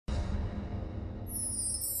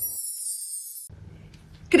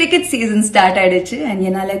Cricket season start ஆயிடுச்சு and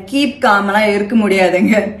என்னால keep calm இருக்க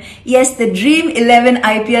முடியாதுங்க. Yes, the Dream 11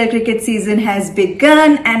 IPL cricket season has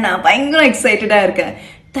begun and நான் பயங்கர excited இருக்கேன்.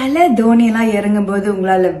 தல தோனி எல்லாம் இறங்கும்போது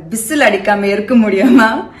உங்களால விசில் அடிக்காம இருக்க முடியுமா?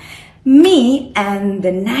 Me and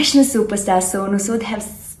the national superstar Sonu Sood have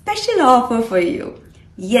special offer for you.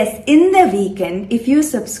 Yes, in the weekend, if you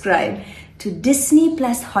subscribe to Disney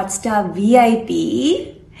Plus Hotstar VIP,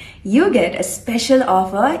 you get a special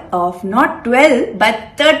offer of not 12 but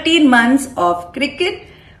 13 months of cricket,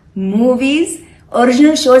 movies,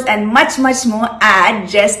 original shows and much more at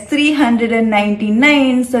just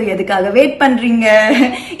 399. So எதுக்காக wait பண்றீங்க?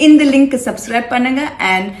 இந்த link subscribe பண்ணுங்க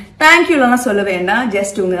and thank you லாம் சொல்ல வேண்டாம்.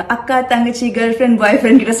 just உங்க அக்கா தங்கச்சி girlfriend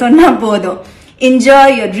boyfriend கிட்ட சொன்னா போதும். Enjoy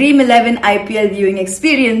your Dream 11 IPL viewing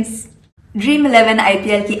experience. Dream 11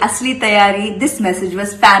 IPL की असली तैयारी. This message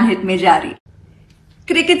was fan hit में जारी.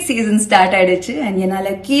 Cricket season start ஆயிடுச்சு and என்னால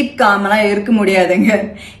keep calm இருக்க முடியாதுங்க.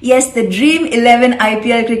 Yes, the Dream 11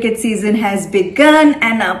 IPL cricket season has begun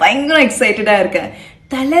and நான் பயங்கர excited இருக்கேன்.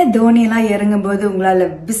 தல தோனி எல்லாம் இறங்கும்போது உங்களால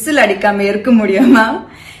விசில் அடிக்காம இருக்க முடியுமா?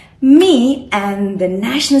 Me and the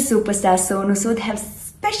national superstar Sonu Sood have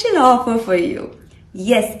special offer for you.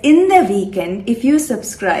 Yes, in the weekend, if you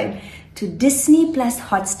subscribe to Disney Plus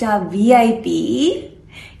Hotstar VIP,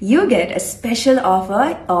 you get a special offer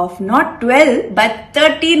of not 12 but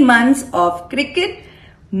 13 months of cricket,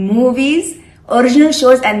 movies, original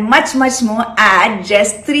shows and much more at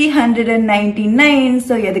just 399.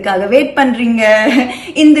 So எதுக்காக wait பண்றீங்க?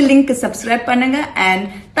 இந்த link subscribe பண்ணுங்க and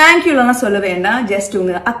thank you லாம் சொல்ல வேண்டாம். just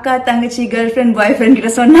உங்க அக்கா தங்கச்சி girlfriend boyfriend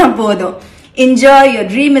கிட்ட சொன்னா போதும். Enjoy your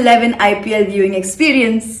Dream 11 IPL viewing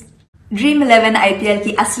experience. Dream 11 IPL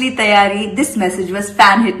की असली तैयारी. This message was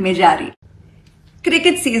fan hit में जारी.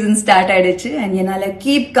 Cricket season start ஆயிடுச்சு and என்னால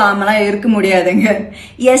keep calm இருக்க முடியாதுங்க.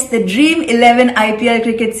 Yes, the Dream 11 IPL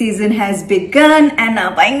cricket season has begun and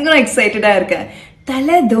நான் பயங்கர excited இருக்கேன்.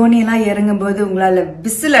 தல தோனி எல்லாம் இறங்கும்போது உங்களால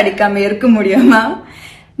விசில் அடிக்காம இருக்க முடியுமா?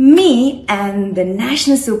 Me and the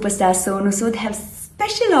national superstar Sonu Sood have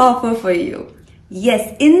special offer for you. Yes,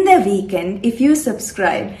 in the weekend, if you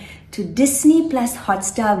subscribe to Disney Plus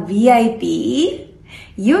Hotstar VIP,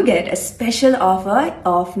 you get a special offer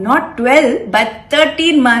of not 12 but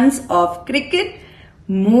 13 months of cricket,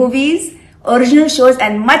 movies, original shows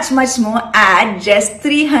and much more at just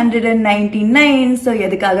 399. So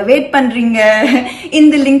எதுக்காக wait பண்றீங்க?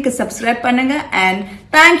 இந்த link subscribe பண்ணுங்க and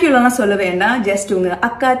thank you லாம் சொல்ல வேண்டாம். just உங்க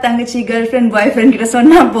அக்கா தங்கச்சி girlfriend boyfriend கிட்ட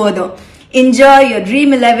சொன்னா போதும். Enjoy your Dream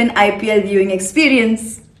 11 IPL viewing experience.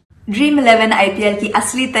 Dream 11 IPL की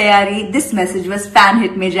असली तैयारी. This message was fan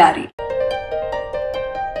hit में जारी.